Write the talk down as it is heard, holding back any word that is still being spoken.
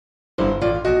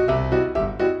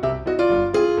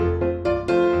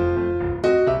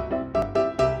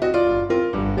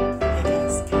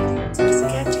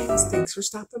thanks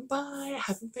for stopping by. I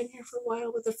haven't been here for a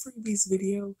while with a freebies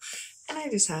video, and I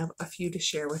just have a few to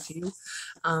share with you.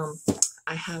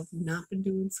 I have not been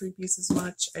doing freebies as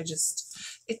much.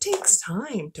 It takes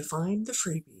time to find the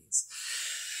freebies,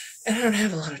 and I don't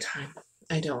have a lot of time.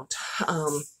 I don't.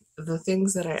 The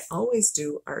things that I always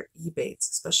do are Ebates,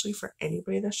 especially for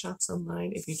anybody that shops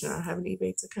online. If you do not have an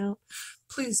Ebates account,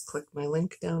 please click my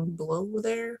link down below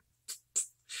there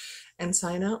and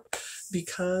sign up,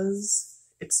 because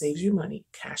it saves you money.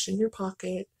 Cash in your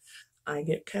pocket. I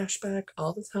get cash back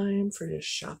all the time for just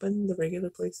shopping the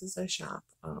regular places I shop.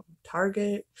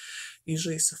 Target,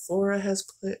 usually Sephora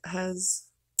has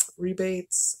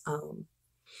rebates.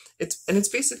 It's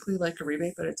basically like a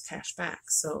rebate, but it's cash back.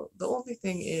 So the only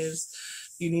thing is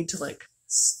you need to like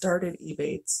start at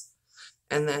Ebates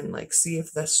and then like see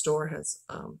if the store has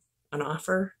an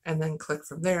offer, and then click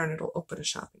from there and it'll open a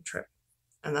shopping trip.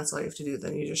 And that's all you have to do.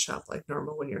 Then you just shop like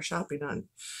normal. When you're shopping on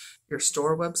your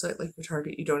store website, like your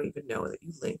Target, you don't even know that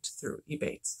you linked through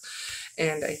Ebates.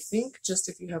 And I think just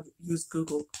if you have used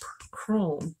Google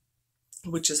Chrome,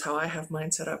 which is how I have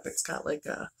mine set up, it's got like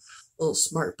a little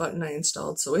smart button I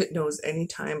installed, so it knows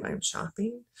anytime I'm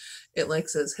shopping, it like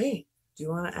says, hey, do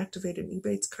you want to activate an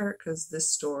Ebates cart? Because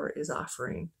this store is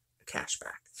offering a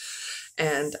cashback.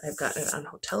 And I've gotten it on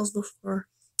hotels before.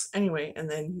 Anyway, and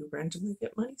then you randomly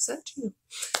get money sent to you.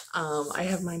 I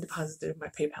have mine deposited in my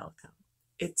PayPal account.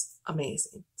 It's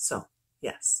amazing. So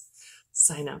yes,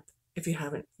 sign up if you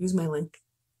haven't. Use my link.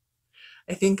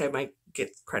 I think I might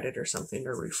get credit or something,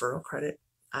 or referral credit.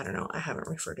 I don't know. I haven't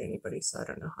referred anybody, so I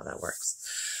don't know how that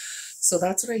works. So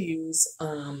that's what I use.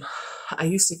 I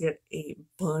used to get a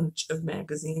bunch of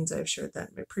magazines. I've shared that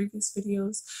in my previous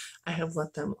videos. I have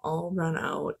let them all run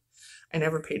out. I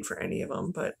never paid for any of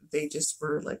them, but they just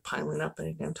were like piling up and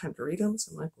I didn't have time to read them.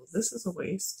 So I'm like, well, this is a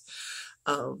waste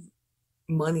of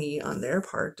money on their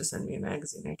part to send me a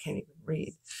magazine I can't even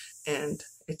read. And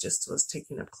it just was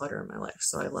taking up clutter in my life.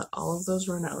 So I let all of those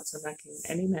run out. So I'm not getting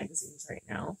any magazines right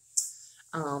now.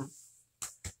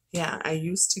 Yeah, I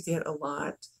used to get a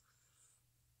lot,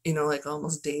 like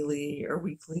almost daily or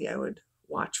weekly. I would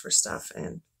watch for stuff,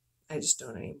 and I just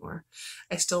don't anymore.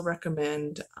 I still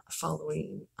recommend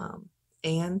following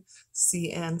Ann,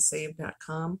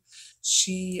 cnsave.com.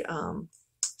 She's a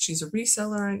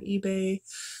reseller on eBay.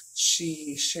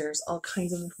 She shares all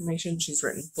kinds of information. She's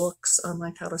written books on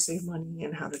like how to save money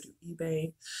and how to do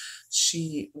eBay.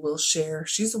 She will share.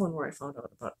 She's the one where I found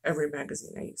out about every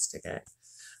magazine I used to get.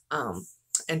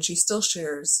 And she still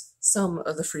shares some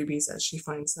of the freebies as she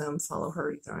finds them. Follow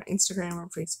her either on Instagram or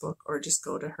Facebook, or just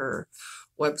go to her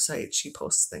website. She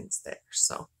posts things there.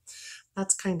 So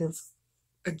that's kind of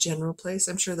a general place.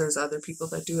 I'm sure there's other people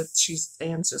that do it.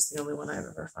 Ann's just the only one I've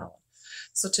ever followed.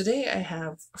 So today I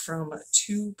have from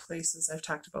two places I've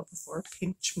talked about before,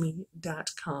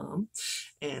 pinchme.com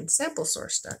and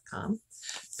samplesource.com.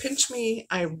 PinchMe,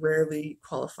 I rarely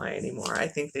qualify anymore. I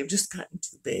think they've just gotten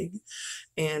too big,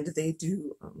 and they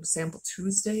do Sample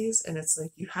Tuesdays, and it's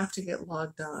like you have to get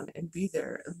logged on and be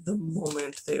there the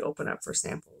moment they open up for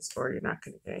samples, or you're not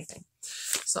going to get anything.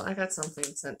 So I got something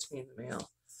sent to me in the mail.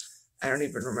 I don't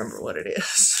even remember what it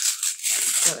is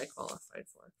that I qualified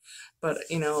for. But,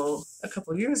 a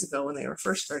couple of years ago when they were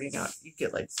first starting out, you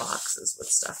get like boxes with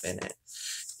stuff in it.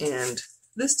 And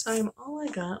this time all I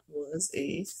got was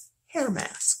a hair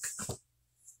mask,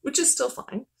 which is still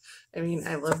fine. I mean,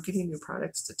 I love getting new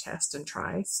products to test and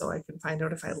try so I can find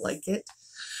out if I like it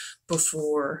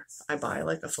before I buy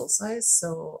like a full size.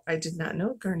 So I did not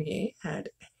know Garnier had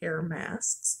hair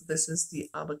masks. This is the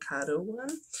avocado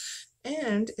one,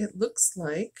 and it looks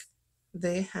like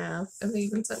they have, and they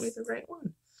even sent me the right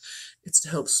one. It's to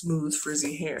help smooth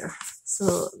frizzy hair.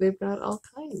 So they've got all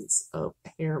kinds of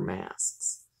hair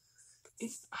masks.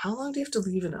 How long do you have to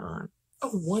leave it on?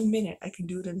 Oh, 1 minute. I can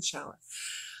do it in the shower.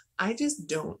 I just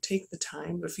don't take the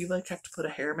time. If you like have to put a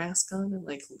hair mask on and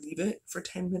like leave it for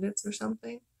 10 minutes or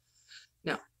something,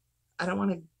 no, I don't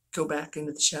want to go back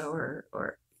into the shower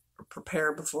or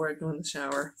prepare before I go in the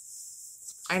shower.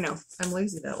 I know, I'm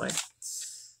lazy that way.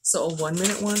 So a 1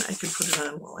 minute one, I could put it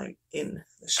on while I'm in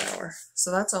the shower. So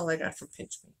that's all I got from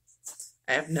PinchMe.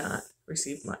 I have not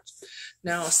received much.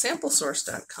 Now,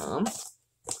 SampleSource.com,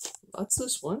 what's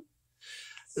this one?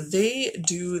 They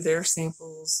do their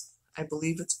samples, I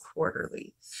believe it's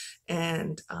quarterly.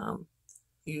 And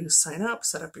you sign up,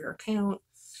 set up your account,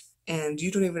 and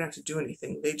you don't even have to do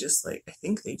anything. They just I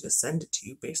think they just send it to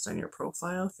you based on your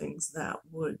profile, things that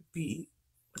would be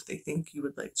what they think you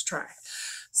would like to try.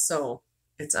 So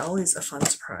it's always a fun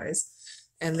surprise.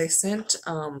 And they sent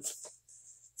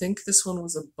think this one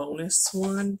was a bonus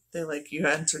one. They like, you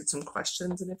answered some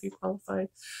questions and if you qualified.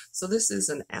 So this is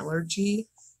an allergy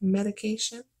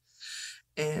medication,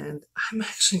 and I'm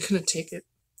actually going to take it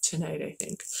tonight, I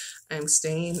think. I'm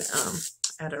staying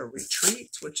at a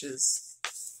retreat, which is,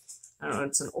 I don't know,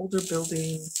 it's an older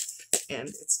building, and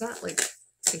it's not like,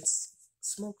 it's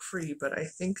smoke free, but I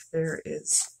think there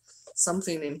is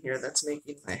something in here that's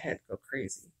making my head go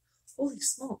crazy. Holy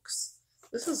smokes.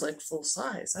 This is like full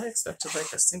size. I expected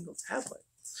like a single tablet.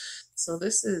 So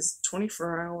this is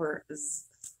 24-hour,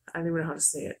 I don't even know how to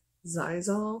say it,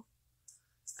 Xyzal.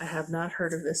 I have not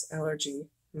heard of this allergy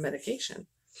medication.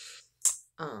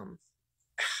 And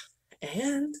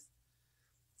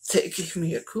they gave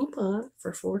me a coupon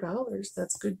for $4.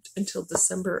 That's good until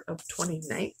December of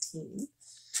 2019.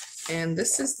 And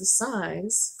this is the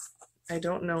size. I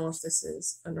don't know if this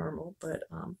is a normal, but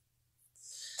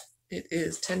it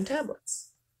is 10 tablets.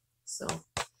 So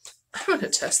I'm going to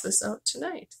test this out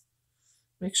tonight.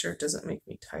 Make sure it doesn't make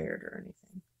me tired or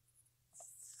anything.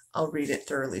 I'll read it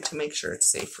thoroughly to make sure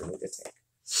it's safe for me to take.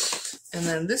 And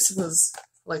then this was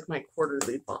like my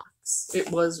quarterly box. It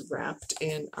was wrapped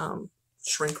in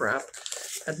shrink wrap.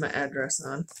 Had my address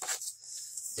on.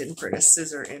 Didn't bring a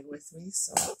scissor in with me,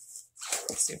 so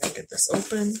let's see if I can get this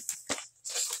open.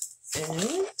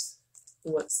 And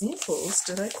what samples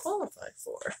did I qualify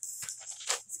for?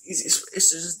 The easiest way is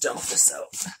to just dump this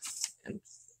out and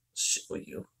show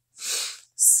you.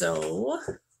 So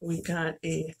we got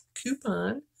a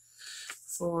coupon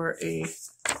for a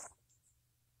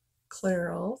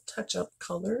Clairol touch-up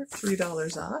color,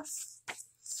 $3 off.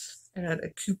 I had a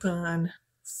coupon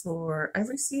for, I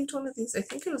received one of these, I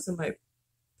think it was in my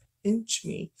Pinch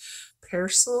Me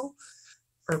Persil,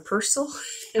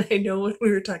 and I know when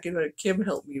we were talking about it, Kim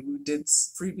helped me, we did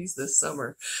freebies this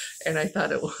summer, and I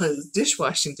thought it was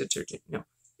dishwashing detergent. No,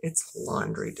 it's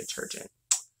laundry detergent.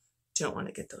 Don't want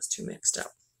to get those two mixed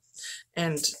up.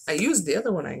 And I used the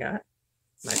other one I got.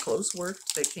 My clothes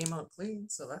worked, they came out clean,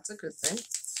 so that's a good thing.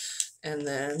 And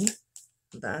then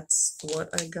that's what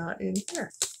I got in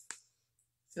here.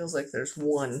 Feels like there's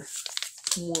one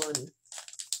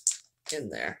in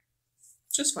there,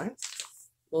 which is fine.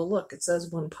 Well, look, it says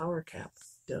 1 power cap.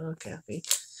 Duh, Kathy.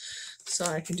 So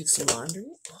I can do some laundry.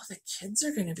 Oh, the kids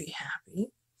are going to be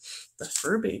happy. The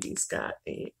fur baby's got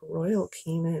a Royal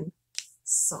Canin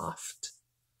soft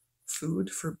food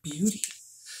for beauty.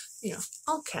 You know,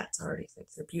 all cats already think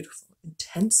they're beautiful.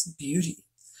 Intense beauty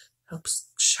helps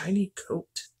shiny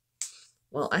coat.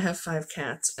 Well, I have 5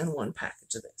 cats and 1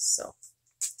 package of this, so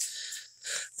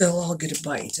they'll all get a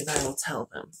bite, and I will tell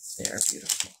them they are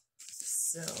beautiful.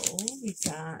 So we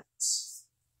got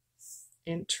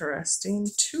interesting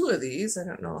 2 of these. I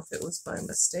don't know if it was by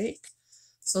mistake.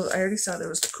 So I already saw there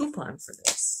was a coupon for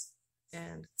this.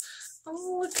 And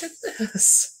oh, look at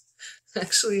this.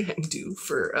 Actually, I'm due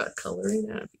for coloring.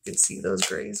 I don't know if you can see those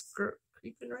grays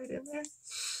creeping right in there.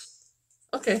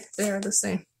 Okay, they are the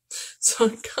same. So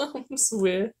it comes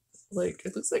with, like,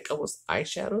 it looks like almost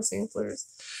eyeshadow samplers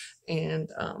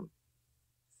and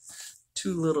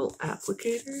 2 little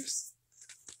applicators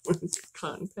with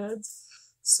cotton pads.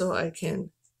 So I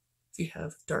can, if you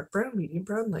have dark brown, medium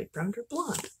brown, light brown, or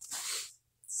blonde.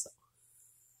 So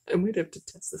I might have to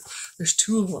test this. There's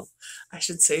 2 of them. I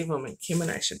should save them, and Kim and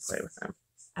I should play with them.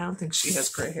 I don't think she has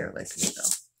gray hair like me,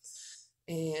 though.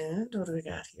 And what do we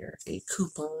got here? A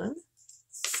coupon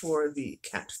for the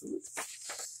cat food.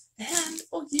 And,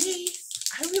 oh yay,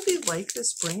 I really like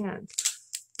this brand.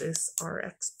 This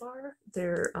RX bar.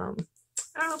 They're,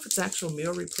 I don't know if it's actual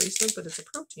meal replacement, but it's a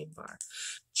protein bar.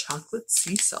 Chocolate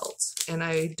sea salt. And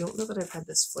I don't know that I've had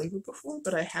this flavor before,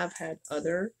 but I have had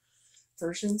other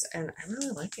versions, and I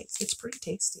really like it. It's pretty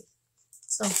tasty.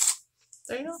 So,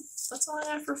 there you go. That's all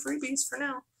I have for freebies for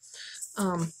now.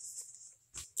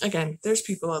 Again, there's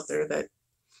people out there that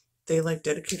they like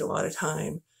dedicate a lot of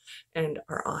time and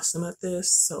are awesome at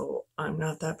this, so I'm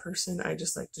not that person. I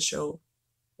just like to show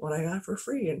what I got for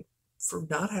free and for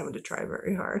not having to try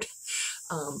very hard.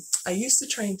 I used to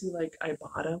try and do like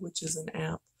Ibotta, which is an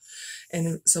app,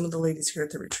 and some of the ladies here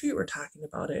at the retreat were talking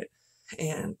about it,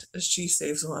 and she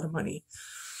saves a lot of money,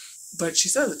 but she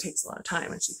says it takes a lot of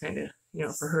time, and she kind of, you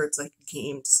know, for her it's like a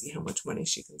game to see how much money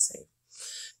she can save.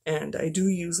 And I do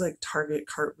use like Target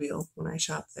Cartwheel when I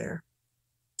shop there.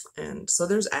 And so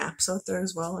there's apps out there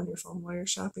as well on your phone while you're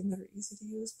shopping that are easy to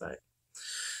use, but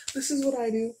this is what I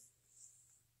do,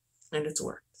 and it's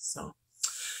worked. So,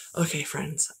 okay,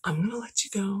 friends, I'm going to let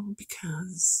you go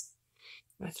because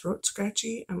my throat's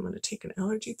scratchy. I'm going to take an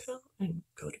allergy pill and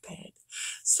go to bed.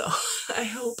 So I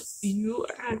hope you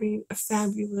are having a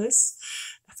fabulous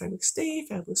day,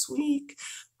 fabulous week.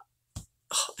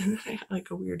 Oh, and then I had like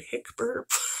a weird hick burp.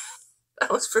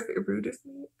 That was very rude of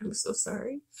me. I'm so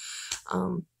sorry.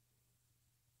 I'm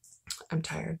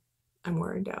tired. I'm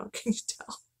worn down. Can you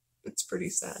tell? It's pretty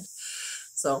sad.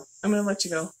 So I'm going to let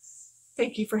you go.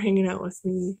 Thank you for hanging out with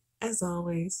me. As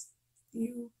always,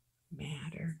 you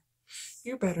matter.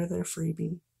 You're better than a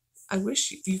freebie. I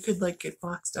wish you could like get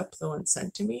boxed up though and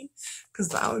sent to me, because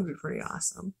that would be pretty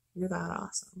awesome. You're that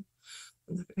awesome.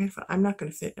 I'm not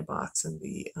going to fit in a box, and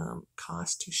the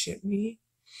cost to ship me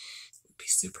would be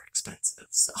super expensive.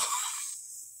 So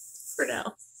for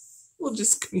now, we'll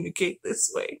just communicate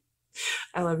this way.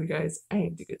 I love you guys. I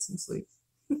need to get some sleep.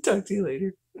 Talk to you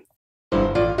later.